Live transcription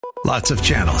Lots of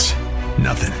channels,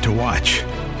 nothing to watch,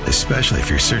 especially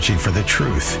if you're searching for the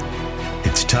truth.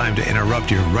 It's time to interrupt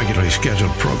your regularly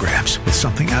scheduled programs with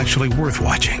something actually worth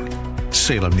watching.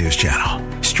 Salem News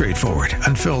Channel. Straightforward,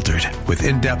 unfiltered, with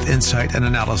in-depth insight and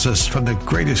analysis from the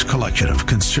greatest collection of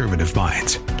conservative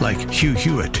minds like Hugh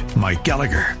Hewitt, Mike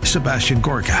Gallagher, Sebastian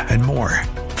Gorka, and more.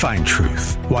 Find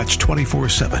truth. Watch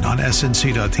 24/7 on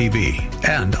snc.tv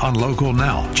and on Local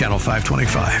Now, Channel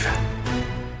 525.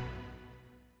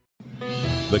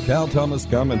 The Cal Thomas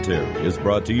Commentary is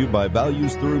brought to you by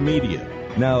Values Through Media.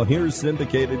 Now here's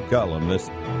syndicated columnist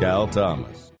Cal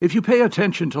Thomas. If you pay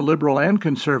attention to liberal and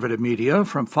conservative media,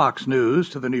 from Fox News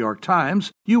to the New York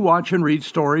Times, you watch and read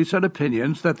stories and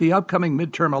opinions that the upcoming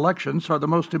midterm elections are the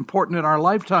most important in our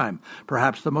lifetime,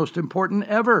 perhaps the most important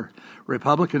ever.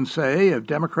 Republicans say if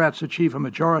Democrats achieve a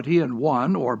majority in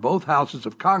one or both houses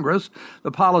of Congress, the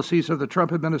policies of the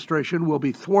Trump administration will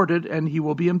be thwarted and he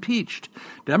will be impeached.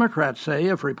 Democrats say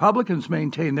if Republicans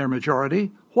maintain their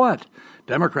majority, what?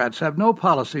 Democrats have no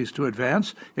policies to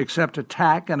advance except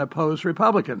attack and oppose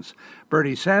Republicans.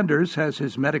 Bernie Sanders has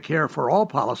his Medicare for All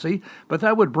policy, but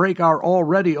that would break our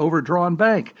already overdrawn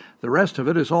bank. The rest of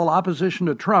it is all opposition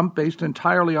to Trump based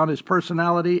entirely on his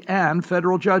personality and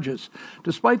federal judges.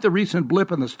 Despite the recent blip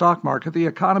in the stock market, the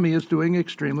economy is doing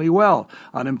extremely well.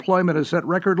 Unemployment is at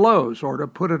record lows, or to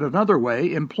put it another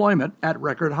way, employment at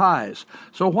record highs.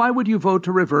 So why would you vote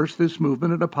to reverse this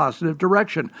movement in a positive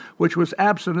direction, which was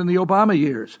absent in the Obama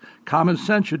years? Common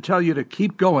sense should tell you to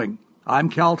keep going. I'm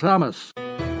Cal Thomas.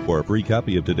 For a free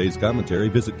copy of today's commentary,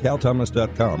 visit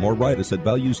calthomas.com or write us at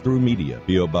Values Through Media,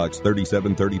 P.O. Box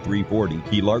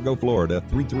 373340, Key Largo, Florida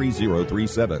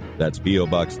 33037. That's P.O.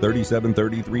 Box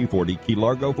 373340, Key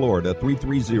Largo, Florida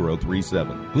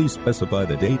 33037. Please specify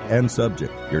the date and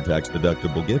subject. Your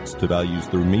tax-deductible gifts to Values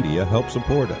Through Media help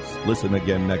support us. Listen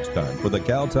again next time for the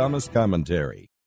Cal Thomas Commentary.